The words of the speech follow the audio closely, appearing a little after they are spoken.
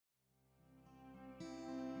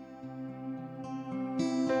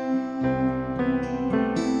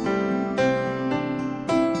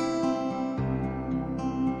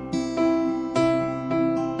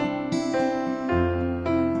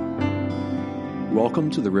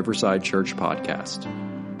Welcome to the Riverside Church podcast.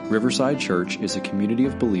 Riverside Church is a community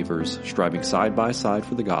of believers striving side by side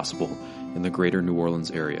for the gospel in the greater New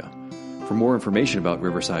Orleans area. For more information about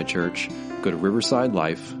Riverside Church, go to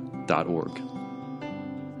riversidelife.org.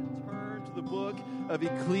 Turn to the book of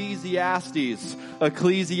Ecclesiastes.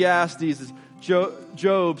 Ecclesiastes is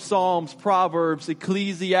Job, Psalms, Proverbs,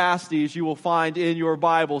 Ecclesiastes you will find in your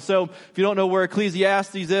Bible. So if you don't know where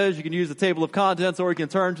Ecclesiastes is, you can use the table of contents, or you can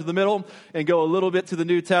turn to the middle and go a little bit to the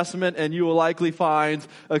New Testament, and you will likely find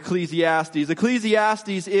Ecclesiastes.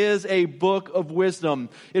 Ecclesiastes is a book of wisdom.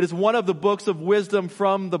 It is one of the books of wisdom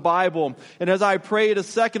from the Bible. And as I prayed a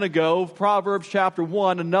second ago, Proverbs chapter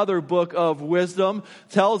 1, another book of wisdom,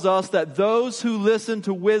 tells us that those who listen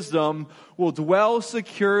to wisdom will dwell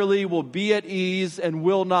securely, will be at ease, and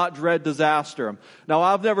will not dread disaster. Now,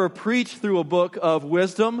 I've never preached through a book of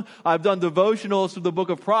wisdom. I've done devotionals through the book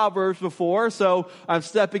of Proverbs before, so I'm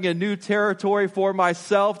stepping in new territory for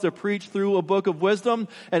myself to preach through a book of wisdom.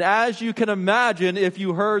 And as you can imagine, if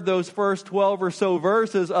you heard those first 12 or so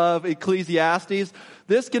verses of Ecclesiastes,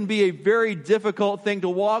 this can be a very difficult thing to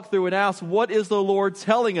walk through and ask, what is the Lord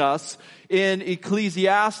telling us in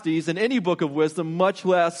Ecclesiastes, in any book of wisdom, much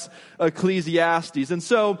less Ecclesiastes? And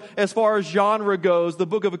so, as far as genre goes, the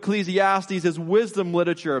book of Ecclesiastes is wisdom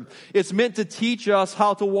literature. It's meant to teach us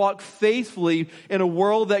how to walk faithfully in a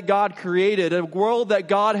world that God created, a world that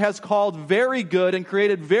God has called very good and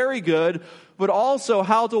created very good, but also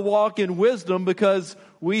how to walk in wisdom, because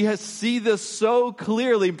we see this so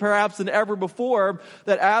clearly, perhaps than ever before,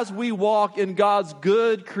 that as we walk in God's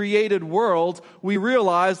good created world, we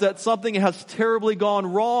realize that something has terribly gone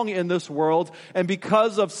wrong in this world. And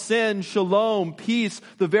because of sin, shalom, peace,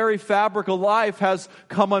 the very fabric of life has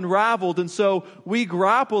come unraveled. And so we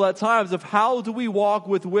grapple at times of how do we walk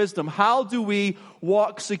with wisdom? How do we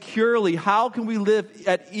walk securely? How can we live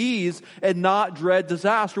at ease and not dread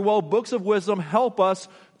disaster? Well, books of wisdom help us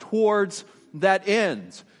towards that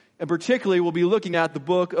end. And particularly, we'll be looking at the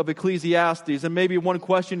book of Ecclesiastes. And maybe one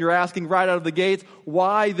question you're asking right out of the gate,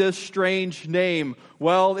 why this strange name?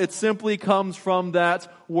 Well, it simply comes from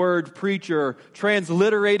that word preacher.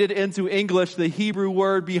 Transliterated into English, the Hebrew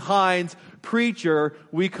word behind preacher,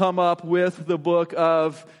 we come up with the book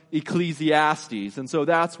of Ecclesiastes. And so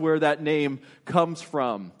that's where that name comes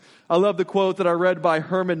from. I love the quote that I read by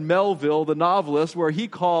Herman Melville, the novelist, where he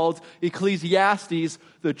called Ecclesiastes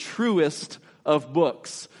the truest of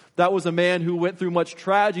books. That was a man who went through much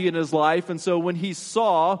tragedy in his life, and so when he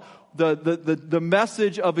saw the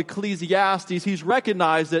message of Ecclesiastes, he's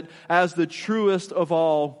recognized it as the truest of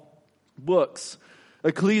all books.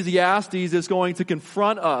 Ecclesiastes is going to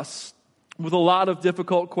confront us with a lot of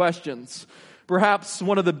difficult questions. Perhaps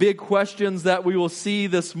one of the big questions that we will see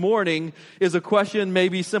this morning is a question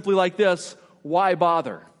maybe simply like this: why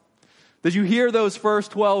bother? Did you hear those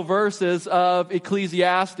first 12 verses of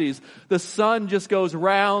Ecclesiastes? The sun just goes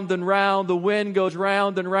round and round, the wind goes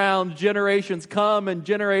round and round, generations come and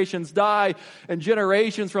generations die, and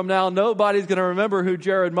generations from now, nobody's going to remember who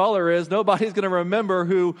Jared Muller is, nobody's going to remember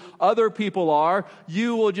who other people are.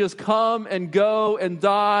 You will just come and go and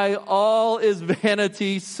die. All is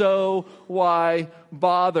vanity, so why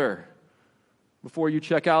bother? Before you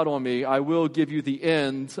check out on me, I will give you the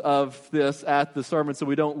end of this at the sermon so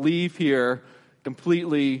we don't leave here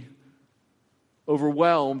completely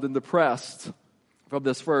overwhelmed and depressed from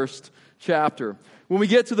this first chapter. When we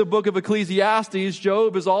get to the book of Ecclesiastes,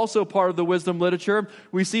 Job is also part of the wisdom literature.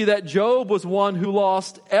 We see that Job was one who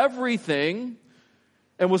lost everything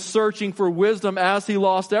and was searching for wisdom as he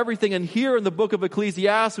lost everything. And here in the book of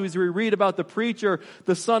Ecclesiastes, we read about the preacher,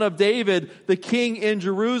 the son of David, the king in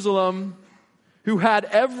Jerusalem, who had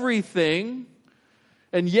everything,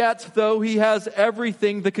 and yet, though he has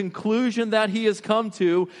everything, the conclusion that he has come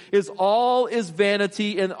to is all is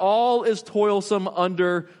vanity and all is toilsome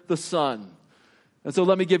under the sun. And so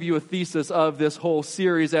let me give you a thesis of this whole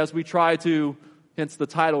series as we try to, hence the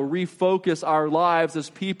title, refocus our lives as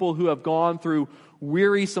people who have gone through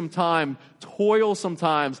wearisome time, toilsome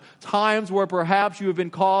times where perhaps you have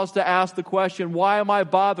been caused to ask the question, why am I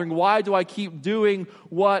bothering? Why do I keep doing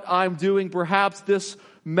what I'm doing? Perhaps this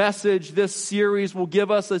message, this series will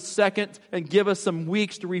give us a second and give us some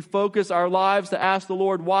weeks to refocus our lives, to ask the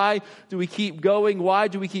Lord, why do we keep going? Why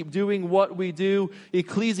do we keep doing what we do?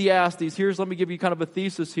 Ecclesiastes, let me give you kind of a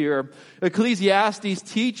thesis here. Ecclesiastes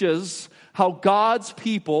teaches how God's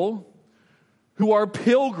people, who are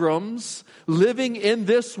pilgrims living in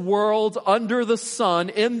this world under the sun,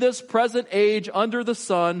 in this present age under the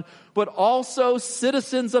sun, but also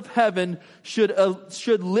citizens of heaven, should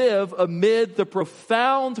live amid the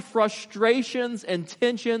profound frustrations and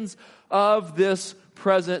tensions of this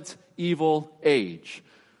present evil age.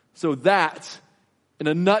 So that, in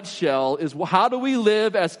a nutshell, is how do we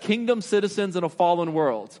live as kingdom citizens in a fallen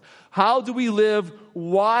world? How do we live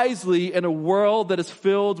wisely in a world that is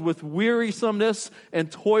filled with wearisomeness and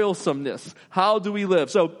toilsomeness? How do we live?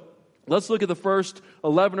 So let's look at the first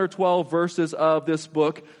 11 or 12 verses of this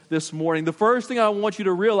book this morning. The first thing I want you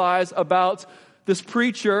to realize about this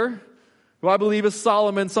preacher, who I believe is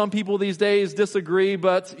Solomon. Some people these days disagree,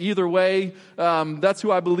 but either way, that's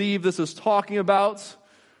who I believe this is talking about.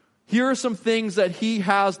 Here are some things that he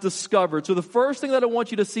has discovered. So the first thing that I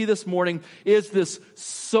want you to see this morning is this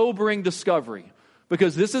sobering discovery,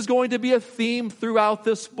 because this is going to be a theme throughout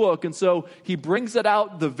this book. And so he brings it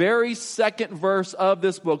out the very second verse of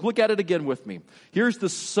this book. Look at it again with me. Here's the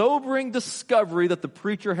sobering discovery that the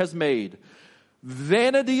preacher has made.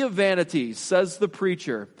 Vanity of vanities, says the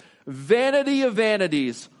preacher. Vanity of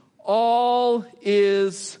vanities, all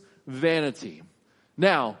is vanity.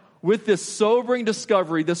 Now, with this sobering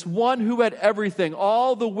discovery, this one who had everything,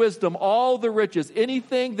 all the wisdom, all the riches,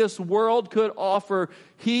 anything this world could offer,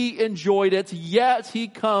 he enjoyed it. Yet he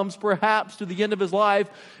comes perhaps to the end of his life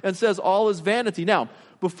and says all is vanity. Now,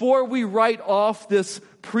 before we write off this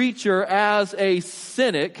preacher as a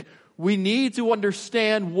cynic, we need to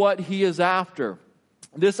understand what he is after.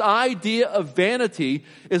 This idea of vanity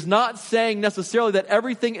is not saying necessarily that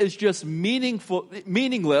everything is just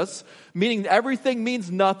meaningless, meaning everything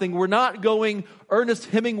means nothing. We're not going Ernest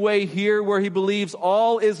Hemingway here, where he believes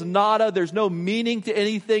all is nada, there's no meaning to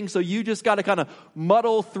anything, so you just got to kind of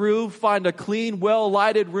muddle through, find a clean,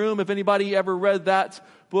 well-lighted room. If anybody ever read that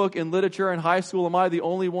book in literature in high school, am I the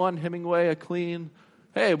only one, Hemingway, a clean...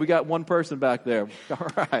 Hey, we got one person back there. All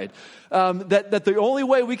right. That the only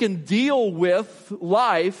way we can deal with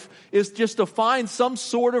life is just to find some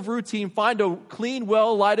sort of routine, find a clean,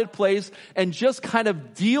 well-lighted place, and just kind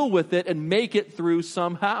of deal with it and make it through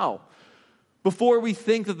somehow. Before we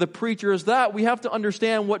think that the preacher is that, we have to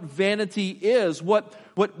understand what vanity is. What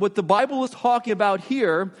the Bible is talking about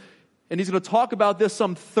here. And he's going to talk about this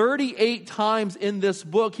some 38 times in this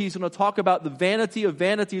book. He's going to talk about the vanity of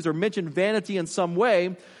vanities, or mention vanity in some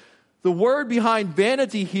way. The word behind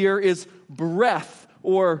vanity here is breath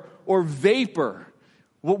or vapor.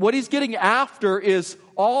 What he's getting after is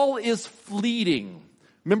all is fleeting.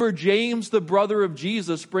 Remember, James, the brother of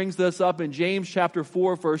Jesus, brings this up in James chapter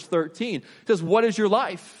 4, verse 13. He says, what is your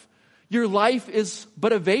life? Your life is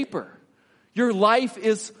but a vapor. Your life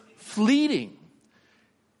is fleeting.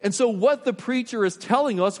 And so what the preacher is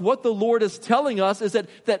telling us, what the Lord is telling us, is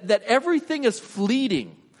that everything is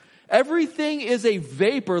fleeting. Everything is a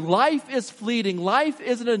vapor. Life is fleeting. Life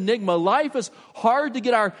is an enigma. Life is hard to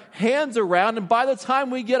get our hands around. And by the time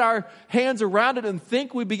we get our hands around it and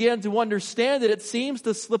think we begin to understand it, it seems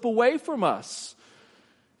to slip away from us.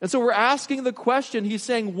 And so we're asking the question, he's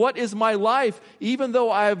saying, what is my life? Even though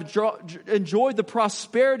I have enjoyed the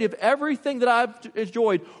prosperity of everything that I've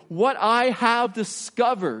enjoyed, what I have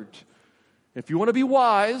discovered. If you want to be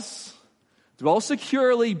wise, dwell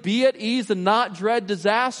securely, be at ease, and not dread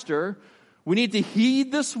disaster, we need to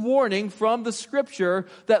heed this warning from the scripture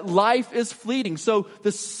that life is fleeting. So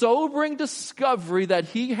the sobering discovery that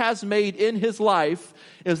he has made in his life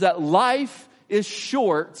is that life is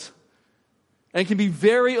short and can be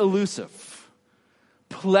very elusive.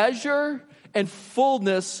 Pleasure and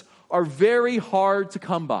fullness are very hard to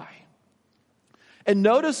come by. And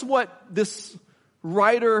notice what this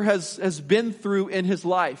writer has been through in his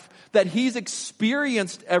life. That he's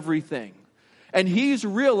experienced everything. And he's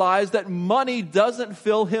realized that money doesn't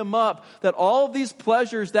fill him up. That all of these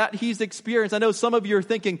pleasures that he's experienced. I know some of you are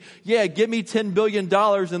thinking, yeah, give me $10 billion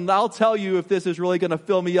and I'll tell you if this is really going to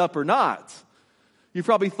fill me up or not. You've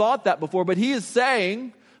probably thought that before, but he is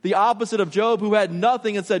saying the opposite of Job, who had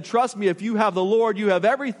nothing and said, trust me, if you have the Lord, you have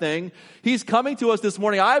everything. He's coming to us this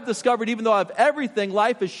morning. I've discovered, even though I have everything,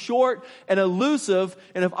 life is short and elusive.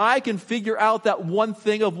 And if I can figure out that one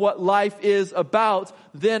thing of what life is about,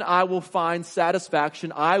 then I will find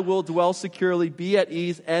satisfaction. I will dwell securely, be at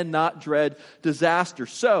ease, and not dread disaster.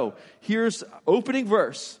 So here's opening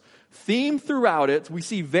verse. Theme throughout it, we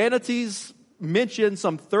see vanities mentioned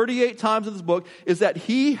some 38 times in this book, is that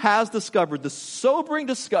he has discovered the sobering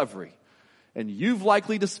discovery, and you've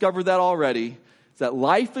likely discovered that already, is that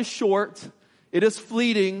life is short, it is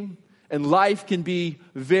fleeting, and life can be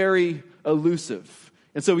very elusive.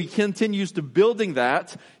 And so he continues to building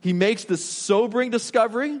that. He makes this sobering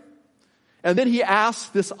discovery, and then he asks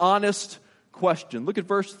this honest question. Look at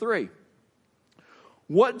verse 3.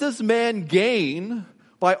 What does man gain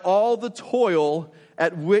by all the toil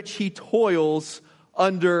at which he toils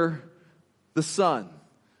under the sun?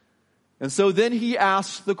 And so then he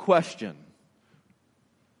asks the question,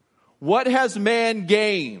 What has man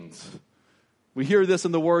gained? We hear this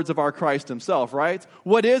in the words of our Christ himself, right?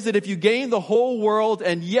 What is it if you gain the whole world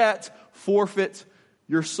and yet forfeit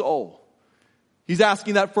your soul? He's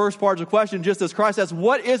asking that first part of the question just as Christ asks,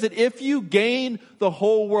 what is it if you gain the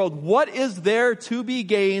whole world? What is there to be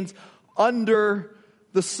gained under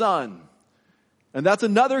the sun? And that's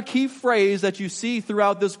another key phrase that you see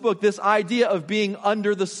throughout this book, this idea of being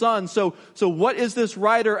under the sun. So what is this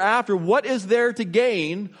writer after? What is there to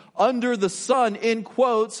gain under the sun, in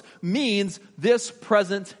quotes, means this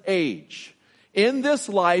present age. In this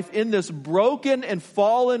life, in this broken and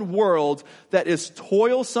fallen world that is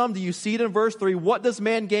toilsome, do you see it in verse 3? What does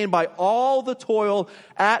man gain by all the toil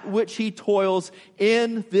at which he toils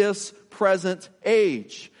in this present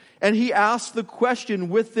age? And he asks the question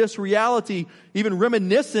with this reality, even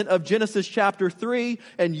reminiscent of Genesis chapter 3,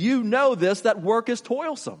 and you know this, that work is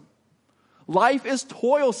toilsome. Life is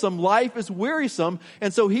toilsome, life is wearisome,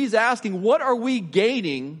 and so he's asking, what are we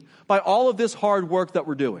gaining by all of this hard work that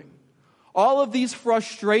we're doing? All of these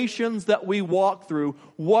frustrations that we walk through,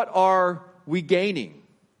 what are we gaining?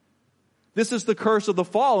 This is the curse of the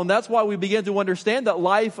fall, and that's why we begin to understand that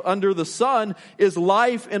life under the sun is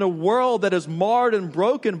life in a world that is marred and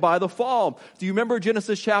broken by the fall. Do you remember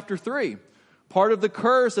Genesis chapter 3? Part of the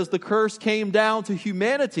curse, as the curse came down to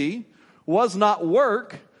humanity, was not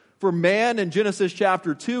work. For man in Genesis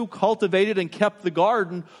chapter 2 cultivated and kept the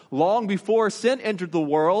garden long before sin entered the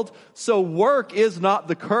world. So work is not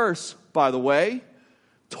the curse, by the way.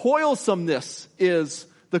 Toilsomeness is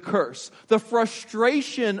the curse. The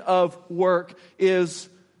frustration of work is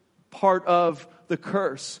part of the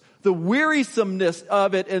curse. The wearisomeness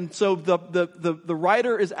of it. And so the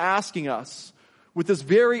writer is asking us with this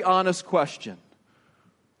very honest question.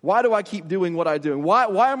 Why do I keep doing what I'm doing? Why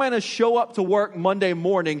am I going to show up to work Monday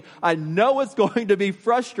morning? I know it's going to be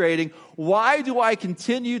frustrating. Why do I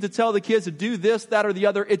continue to tell the kids to do this, that, or the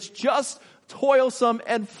other? It's just toilsome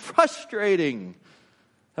and frustrating.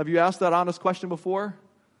 Have you asked that honest question before?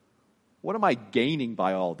 What am I gaining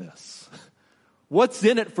by all this? What's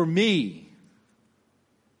in it for me?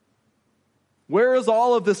 Where is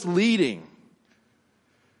all of this leading?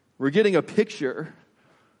 We're getting a picture,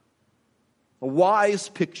 a wise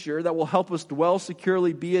picture that will help us dwell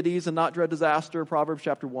securely, be at ease, and not dread disaster, Proverbs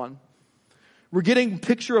chapter 1. We're getting a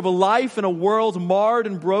picture of a life in a world marred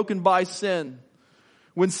and broken by sin.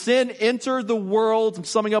 When sin entered the world, I'm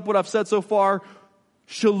summing up what I've said so far,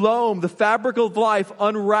 shalom, the fabric of life,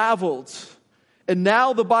 unraveled. And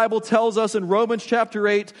now the Bible tells us in Romans chapter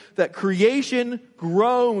 8 that creation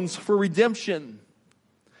groans for redemption.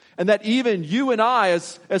 And that even you and I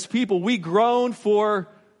as people, we groan for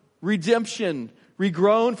redemption. We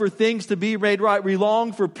groan for things to be made right. We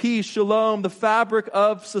long for peace, shalom, the fabric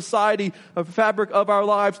of society, the fabric of our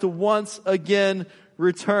lives to once again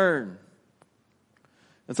return.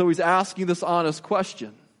 And so he's asking this honest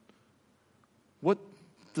question. What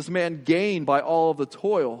does man gain by all of the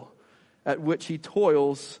toil at which he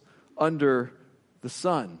toils under the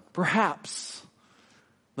sun? Perhaps,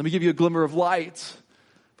 let me give you a glimmer of light.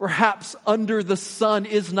 Perhaps under the sun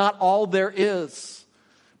is not all there is.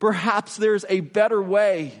 Perhaps there's a better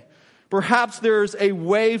way. Perhaps there's a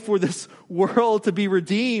way for this world to be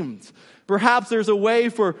redeemed. Perhaps there's a way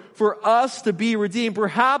for us to be redeemed.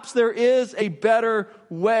 Perhaps there is a better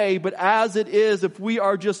way. But as it is, if we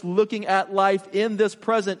are just looking at life in this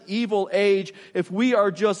present evil age, if we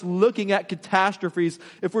are just looking at catastrophes,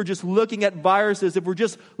 if we're just looking at viruses, if we're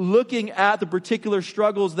just looking at the particular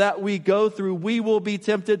struggles that we go through, we will be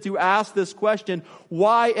tempted to ask this question,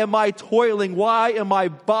 why am I toiling? Why am I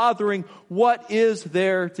bothering? What is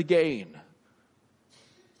there to gain?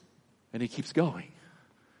 And he keeps going.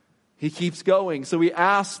 He keeps going. So he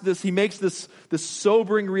asks this, he makes this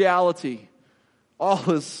sobering reality. All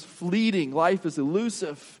is fleeting. Life is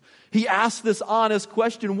elusive. He asks this honest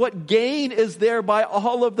question, what gain is there by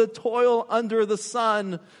all of the toil under the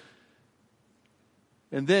sun?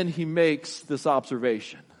 And then he makes this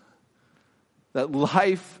observation that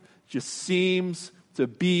life just seems to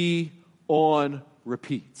be on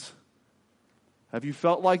repeat. Have you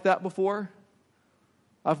felt like that before?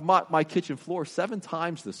 I've mopped my kitchen floor 7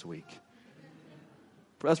 times this week.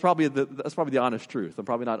 That's probably the honest truth. I'm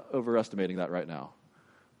probably not overestimating that right now.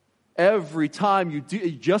 Every time you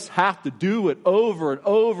just have to do it over and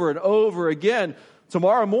over and over again.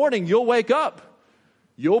 Tomorrow morning, you'll wake up.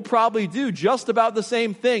 You'll probably do just about the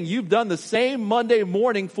same thing. You've done the same Monday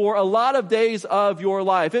morning for a lot of days of your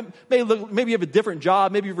life. It may look, maybe you have a different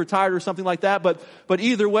job, maybe you've retired or something like that, but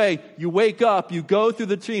either way, you wake up, you go through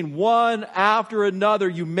the routine one after another,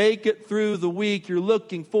 you make it through the week, you're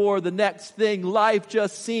looking for the next thing. Life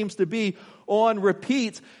just seems to be on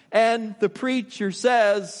repeat. And the preacher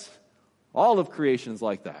says, all of creation is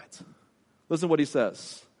like that. Listen to what he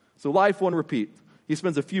says. So life on repeat. He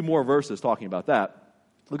spends a few more verses talking about that.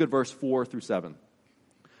 Look at verse 4 through 7.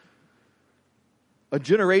 A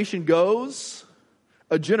generation goes,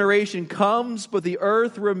 a generation comes, but the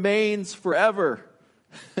earth remains forever.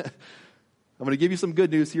 I'm going to give you some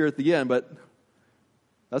good news here at the end, but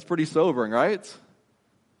that's pretty sobering, right?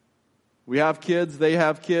 We have kids, they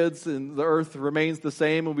have kids, and the earth remains the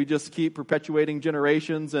same, and we just keep perpetuating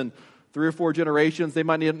generations, and 3 or 4 generations, they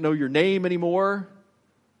might not know your name anymore.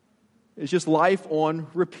 It's just life on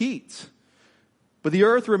repeat. But the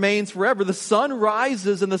earth remains forever. The sun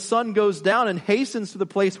rises and the sun goes down and hastens to the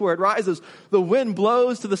place where it rises. The wind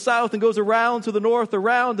blows to the south and goes around to the north.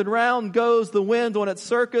 Around and round goes the wind on its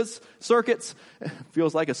circuits.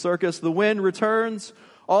 Feels like a circus. The wind returns.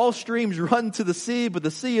 All streams run to the sea, but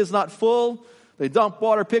the sea is not full. They dump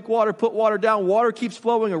water, pick water, put water down. Water keeps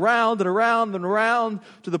flowing around and around and around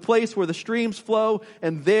to the place where the streams flow,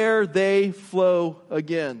 and there they flow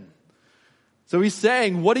again. So he's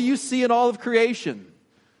saying, what do you see in all of creation?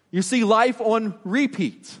 You see life on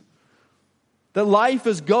repeat. That life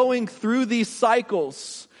is going through these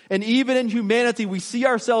cycles. And even in humanity, we see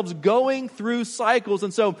ourselves going through cycles.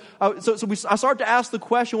 And so I start to ask the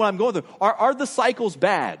question when I'm going through, are the cycles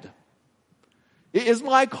bad? Is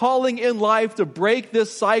my calling in life to break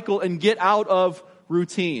this cycle and get out of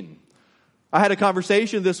routine? I had a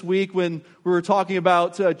conversation this week when we were talking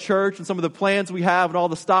about church and some of the plans we have and all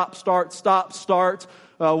the stop, start.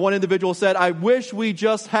 One individual said, I wish we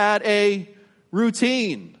just had a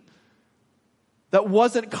routine that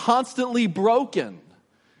wasn't constantly broken.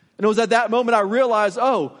 And it was at that moment I realized,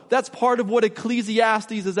 that's part of what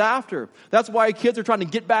Ecclesiastes is after. That's why kids are trying to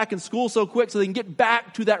get back in school so quick so they can get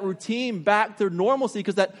back to that routine, back to normalcy,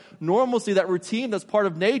 because that normalcy, that routine, that's part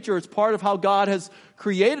of nature. It's part of how God has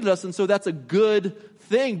created us, and so that's a good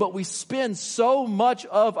thing. But we spend so much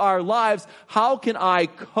of our lives, how can I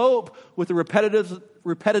cope with the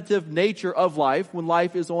repetitive nature of life when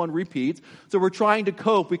life is on repeat? So we're trying to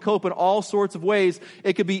cope. We cope in all sorts of ways.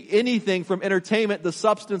 It could be anything from entertainment to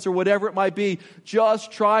substance or whatever it might be.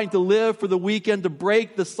 Just trying to live for the weekend, to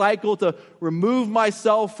break the cycle, to remove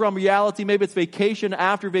myself from reality. Maybe it's vacation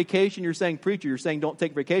after vacation. You're saying, preacher, you're saying don't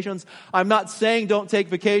take vacations. I'm not saying don't take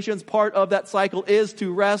vacations. Part of that cycle is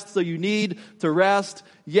to rest, so you need to rest.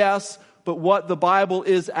 Yes, but what the Bible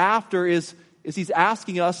is after is he's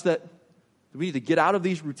asking us that do we need to get out of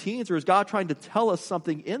these routines, or is God trying to tell us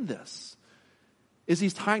something in this? Is he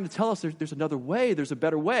trying to tell us there's another way, there's a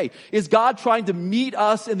better way? Is God trying to meet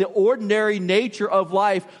us in the ordinary nature of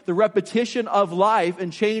life, the repetition of life,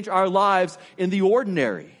 and change our lives in the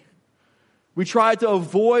ordinary? We try to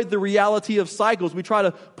avoid the reality of cycles. We try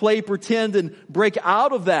to play pretend and break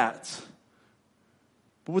out of that.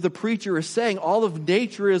 But what the preacher is saying, all of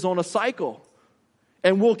nature is on a cycle.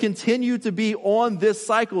 And will continue to be on this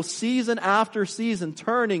cycle season after season,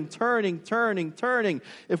 turning.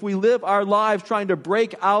 If we live our lives trying to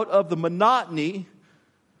break out of the monotony,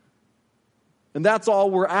 and that's all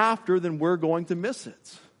we're after, then we're going to miss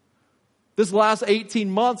it. This last 18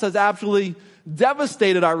 months has absolutely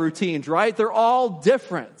devastated our routines, right? They're all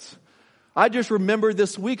different. I just remembered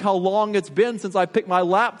this week how long it's been since I picked my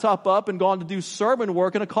laptop up and gone to do sermon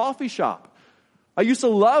work in a coffee shop. I used to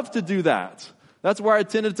love to do that. That's where I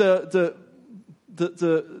tended to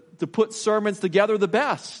put sermons together the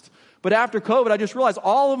best. But after COVID, I just realized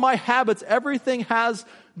all of my habits, everything has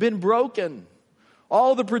been broken.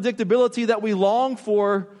 All the predictability that we long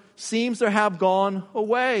for seems to have gone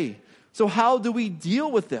away. So how do we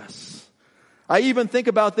deal with this? I even think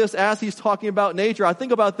about this as he's talking about nature. I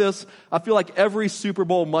think about this, I feel like every Super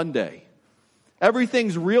Bowl Monday.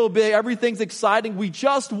 Everything's real big. Everything's exciting. We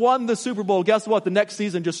just won the Super Bowl. Guess what? The next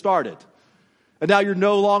season just started. And now you're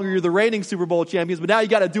the reigning Super Bowl champions, but now you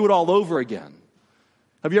got to do it all over again.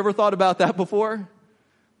 Have you ever thought about that before?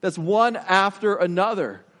 That's one after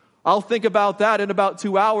another. I'll think about that in about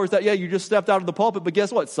 2 hours that, you just stepped out of the pulpit, but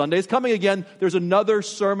guess what? Sunday's coming again. There's another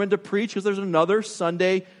sermon to preach because there's another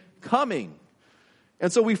Sunday coming.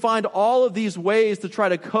 And so we find all of these ways to try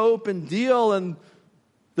to cope and deal, and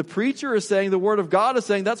the preacher is saying, the Word of God is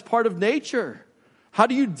saying, that's part of nature. How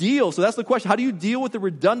do you deal? So that's the question. How do you deal with the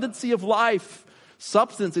redundancy of life?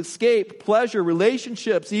 Substance, escape, pleasure,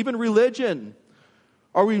 relationships, even religion.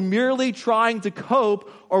 Are we merely trying to cope?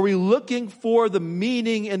 Or are we looking for the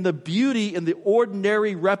meaning and the beauty in the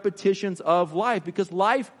ordinary repetitions of life? Because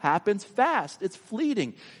life happens fast. It's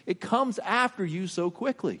fleeting. It comes after you so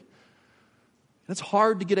quickly. It's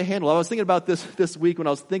hard to get a handle. I was thinking about this week when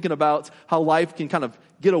I was thinking about how life can kind of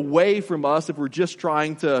get away from us if we're just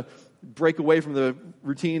trying to break away from the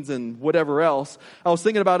routines and whatever else. I was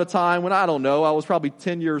thinking about a time when, I don't know, I was probably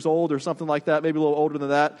 10 years old or something like that, maybe a little older than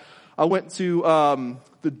that. I went to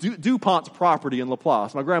the DuPont's property in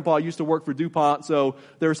Laplace. My grandpa used to work for DuPont, so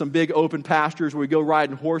there were some big open pastures where we go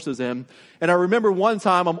riding horses in. And I remember one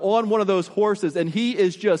time I'm on one of those horses, and he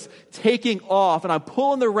is just taking off, and I'm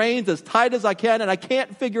pulling the reins as tight as I can, and I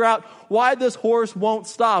can't figure out why this horse won't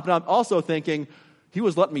stop. And I'm also thinking, he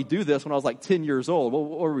was letting me do this when I was like 10 years old. What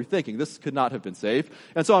were we thinking? This could not have been safe.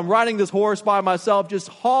 And so I'm riding this horse by myself, just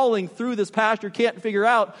hauling through this pasture, can't figure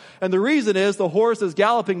out. And the reason is the horse is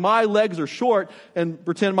galloping. My legs are short, and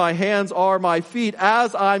pretend my hands are my feet.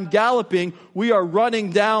 As I'm galloping, we are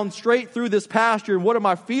running down straight through this pasture. And what are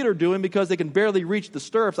my feet are doing, because they can barely reach the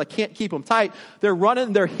stirrups, I can't keep them tight. They're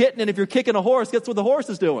running, they're hitting, and if you're kicking a horse, guess what the horse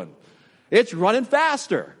is doing? It's running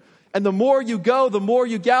faster. And the more you go, the more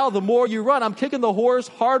you gallop, the more you run. I'm kicking the horse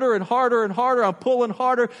harder and harder and harder. I'm pulling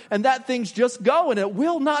harder, and that thing's just going. It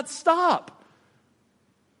will not stop.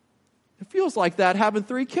 It feels like that having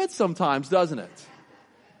 3 kids sometimes, doesn't it?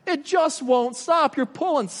 It just won't stop. You're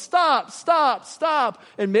pulling, stop, stop, stop.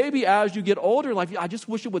 And maybe as you get older, like, I just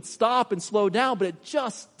wish it would stop and slow down, but it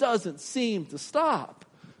just doesn't seem to stop.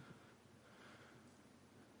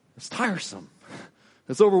 It's tiresome.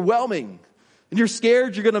 It's overwhelming. And you're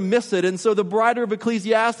scared you're going to miss it. And so the writer of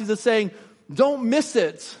Ecclesiastes is saying, don't miss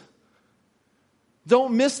it.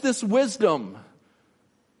 Don't miss this wisdom.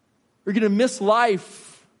 You're going to miss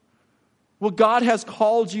life. What God has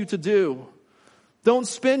called you to do. Don't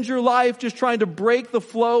spend your life just trying to break the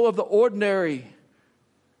flow of the ordinary.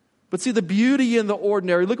 But see the beauty in the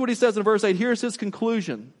ordinary. Look what he says in verse 8. Here's his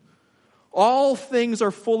conclusion. All things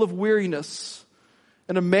are full of weariness,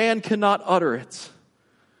 and a man cannot utter it.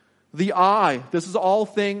 The eye, this is all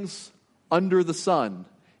things under the sun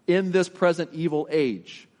in this present evil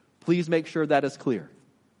age. Please make sure that is clear.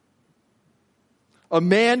 A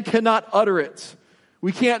man cannot utter it.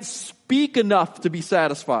 We can't speak enough to be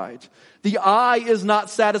satisfied. The eye is not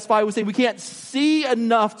satisfied. We say we can't see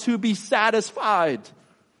enough to be satisfied.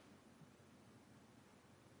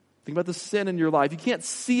 Think about the sin in your life. You can't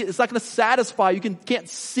see it. It's not going to satisfy. You can't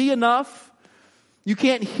see enough. You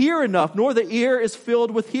can't hear enough, nor the ear is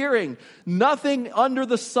filled with hearing. Nothing under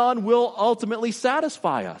the sun will ultimately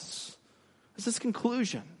satisfy us. This is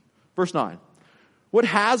conclusion. Verse 9. What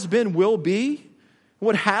has been will be.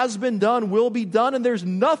 What has been done will be done, and there's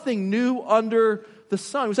nothing new under the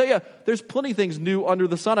sun. We say, yeah, there's plenty of things new under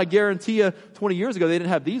the sun. I guarantee you 20 years ago they didn't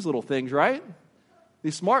have these little things, right?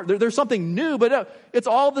 These smart, there's something new, but it's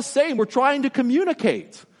all the same. We're trying to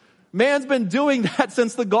communicate. Man's been doing that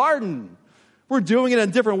since the garden. We're doing it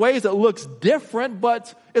in different ways. It looks different,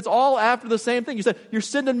 but it's all after the same thing. You said, you're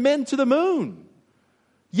sending men to the moon.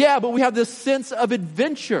 Yeah, but we have this sense of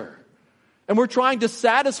adventure, and we're trying to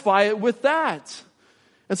satisfy it with that.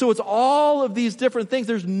 And so it's all of these different things.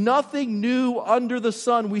 There's nothing new under the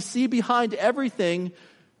sun. We see behind everything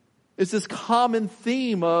is this common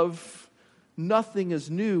theme of nothing is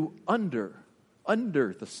new under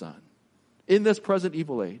the sun in this present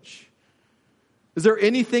evil age. Is there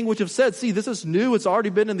anything which have said, see, this is new, it's already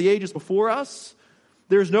been in the ages before us?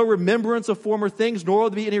 There's no remembrance of former things, nor will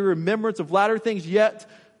there be any remembrance of latter things yet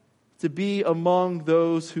to be among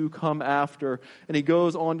those who come after. And he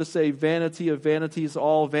goes on to say, vanity of vanities,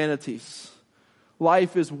 all vanities.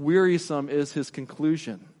 Life is wearisome is his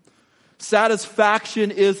conclusion.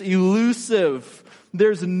 Satisfaction is elusive.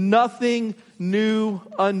 There's nothing new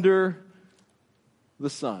under the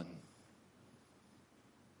sun.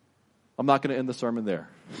 I'm not going to end the sermon there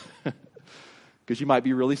because you might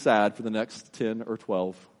be really sad for the next 10 or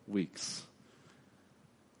 12 weeks.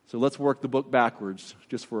 So let's work the book backwards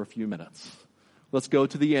just for a few minutes. Let's go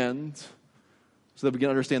to the end so that we can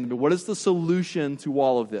understand what is the solution to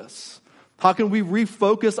all of this. How can we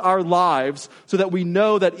refocus our lives so that we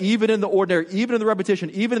know that even in the ordinary, even in the repetition,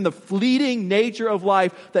 even in the fleeting nature of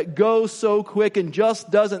life that goes so quick and just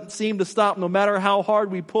doesn't seem to stop no matter how hard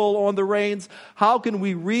we pull on the reins, how can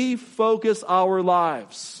we refocus our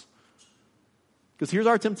lives? Because here's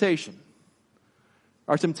our temptation.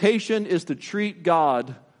 Our temptation is to treat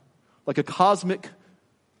God like a cosmic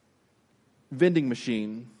vending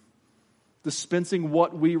machine, dispensing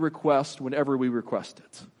what we request whenever we request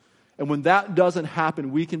it. And when that doesn't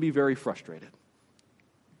happen, we can be very frustrated.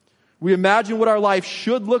 We imagine what our life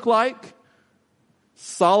should look like.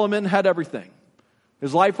 Solomon had everything.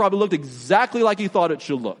 His life probably looked exactly like he thought it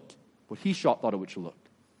should look. What he thought it should look.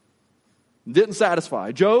 Didn't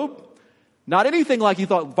satisfy. Job Not anything like you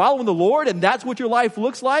thought, following the Lord, and that's what your life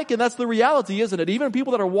looks like, and that's the reality, isn't it? Even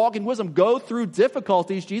people that are walking wisdom go through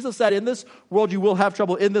difficulties. Jesus said, in this world you will have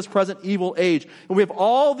trouble in this present evil age. And we have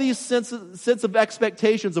all these sense of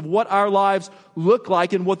expectations of what our lives look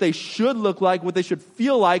like and what they should look like, what they should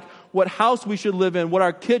feel like, what house we should live in, what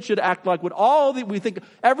our kids should act like, we think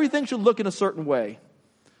everything should look in a certain way.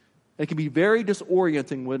 And it can be very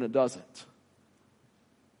disorienting when it doesn't.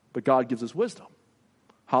 But God gives us wisdom.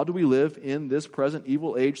 How do we live in this present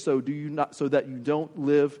evil age so that you don't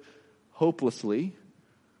live hopelessly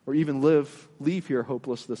or even leave here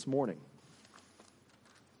hopeless this morning?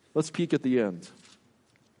 Let's peek at the end.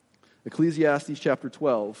 Ecclesiastes chapter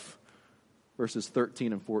 12, verses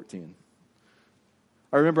 13 and 14.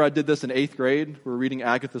 I remember I did this in 8th grade. We were reading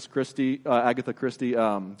Agatha Christie.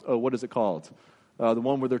 What is it called? The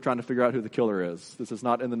one where they're trying to figure out who the killer is. This is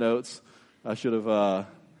not in the notes. I should have...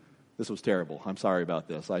 This was terrible. I'm sorry about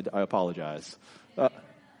this. I apologize.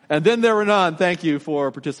 And then there were none. Thank you for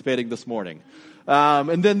participating this morning.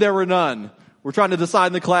 And then there were none. We're trying to decide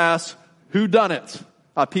in the class who done it.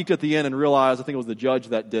 I peeked at the end and realized I think it was the judge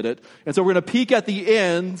that did it. And so we're going to peek at the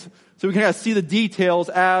end so we can kind of see the details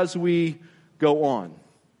as we go on.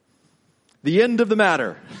 The end of the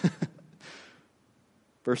matter.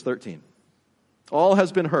 Verse 13. All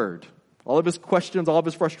has been heard. All of his questions, all of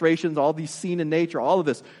his frustrations, all these seen in nature, all of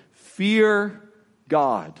this. Fear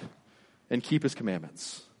God and keep his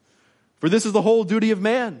commandments. For this is the whole duty of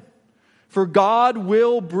man. For God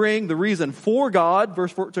will bring,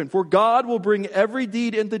 verse 14, for God will bring every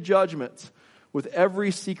deed into judgment with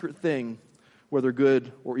every secret thing, whether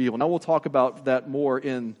good or evil. Now we'll talk about that more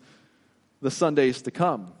in the Sundays to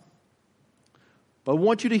come. But I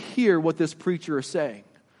want you to hear what this preacher is saying.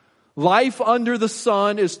 Life under the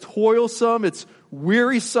sun is toilsome, it's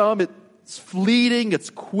wearisome, it's fleeting, it's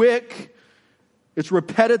quick, it's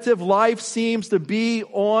repetitive. Life seems to be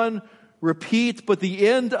on repeat, but the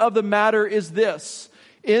end of the matter is this.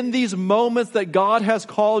 In these moments that God has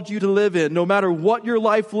called you to live in, no matter what your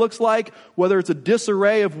life looks like, whether it's a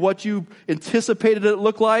disarray of what you anticipated it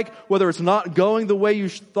look like, whether it's not going the way you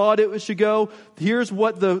thought it should go, here's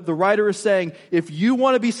what the writer is saying. If you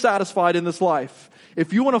want to be satisfied in this life,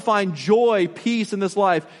 if you want to find joy, peace in this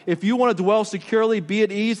life, if you want to dwell securely, be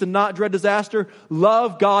at ease and not dread disaster,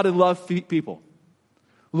 love God and love people.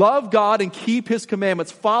 Love God and keep his commandments.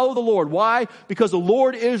 Follow the Lord. Why? Because the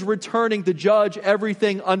Lord is returning to judge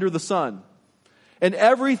everything under the sun. And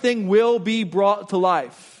everything will be brought to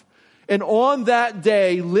life. And on that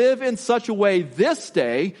day, live in such a way this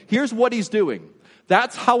day, here's what he's doing.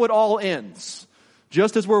 That's how it all ends.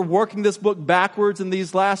 Just as we're working this book backwards in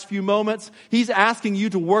these last few moments, he's asking you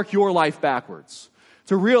to work your life backwards.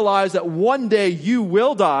 To realize that one day you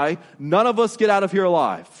will die. None of us get out of here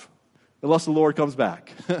alive. Unless the Lord comes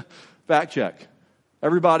back. Fact check.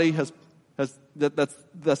 Everybody has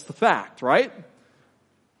that's the fact, right?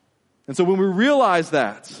 And so when we realize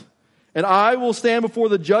that, and I will stand before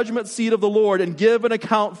the judgment seat of the Lord and give an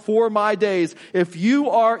account for my days. If you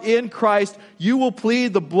are in Christ, you will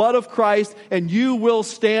plead the blood of Christ and you will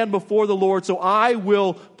stand before the Lord. So I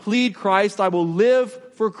will plead Christ. I will live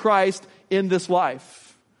for Christ in this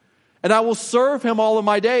life. And I will serve him all of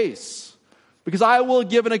my days. Because I will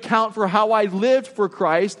give an account for how I lived for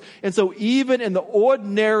Christ. And so even in the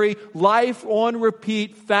ordinary life on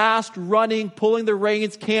repeat, fast running, pulling the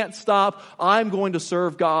reins, can't stop, I'm going to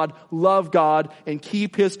serve God, love God, and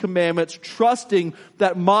keep his commandments, trusting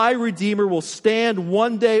that my Redeemer will stand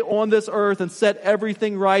one day on this earth and set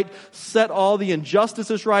everything right, set all the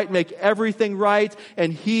injustices right, make everything right,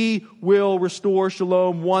 and he will restore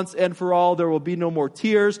shalom once and for all. There will be no more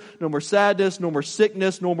tears, no more sadness, no more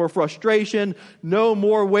sickness, no more frustration, no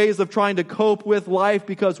more ways of trying to cope with life,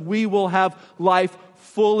 because we will have life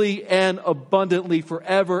fully and abundantly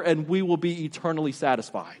forever, and we will be eternally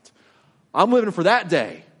satisfied. I'm living for that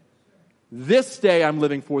day. This day I'm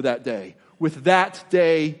living for that day, with that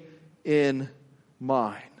day in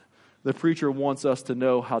mind. The preacher wants us to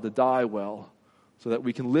know how to die well so that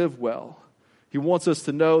we can live well. He wants us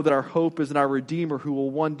to know that our hope is in our Redeemer who will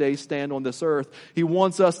one day stand on this earth. He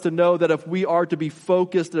wants us to know that if we are to be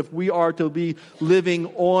focused, if we are to be living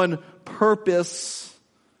on purpose,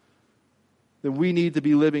 then we need to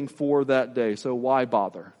be living for that day. So why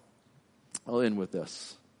bother? I'll end with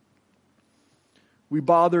this. We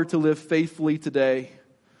bother to live faithfully today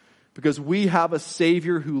because we have a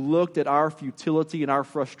Savior who looked at our futility and our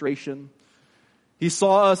frustration. He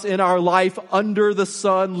saw us in our life under the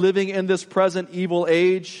sun, living in this present evil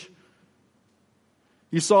age.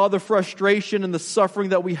 He saw the frustration and the suffering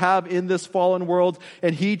that we have in this fallen world,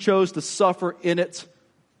 and he chose to suffer in it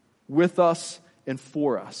with us and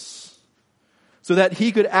for us. so that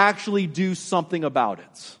he could actually do something about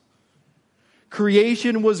it.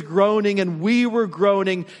 Creation was groaning and we were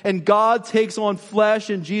groaning, and God takes on flesh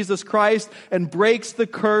in Jesus Christ and breaks the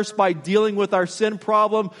curse by dealing with our sin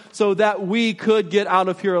problem so that we could get out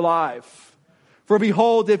of here alive. For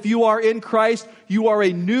behold, if you are in Christ, you are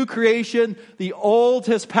a new creation. The old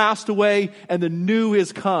has passed away and the new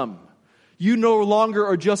is come. You no longer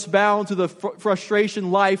are just bound to the frustration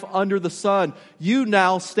life under the sun. You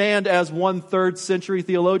now stand, as one 3rd century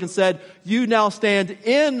theologian said, you now stand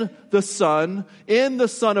in the Son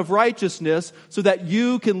of righteousness, so that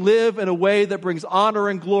you can live in a way that brings honor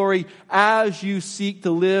and glory as you seek to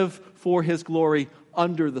live for His glory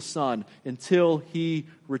under the sun until He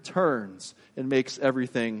returns and makes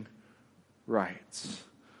everything right.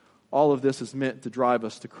 All of this is meant to drive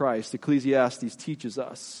us to Christ. Ecclesiastes teaches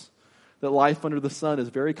us that life under the sun is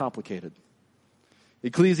very complicated.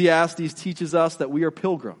 Ecclesiastes teaches us that we are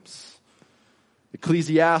pilgrims.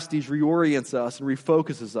 Ecclesiastes reorients us and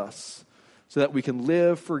refocuses us so that we can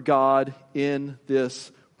live for God in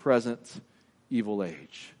this present evil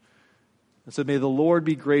age. And so may the Lord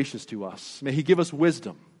be gracious to us. May He give us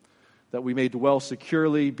wisdom that we may dwell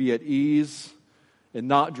securely, be at ease, and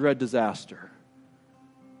not dread disaster.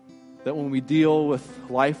 That when we deal with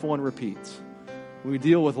life on repeat, when we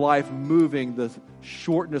deal with life moving, the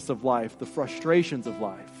shortness of life, the frustrations of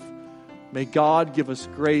life, may God give us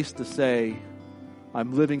grace to say,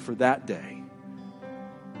 I'm living for that day.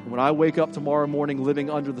 And when I wake up tomorrow morning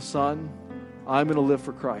living under the sun, I'm going to live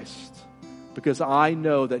for Christ, because I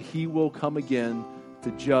know that He will come again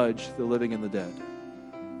to judge the living and the dead.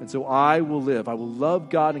 And so I will live. I will love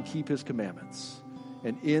God and keep His commandments.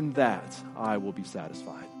 And in that, I will be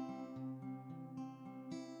satisfied.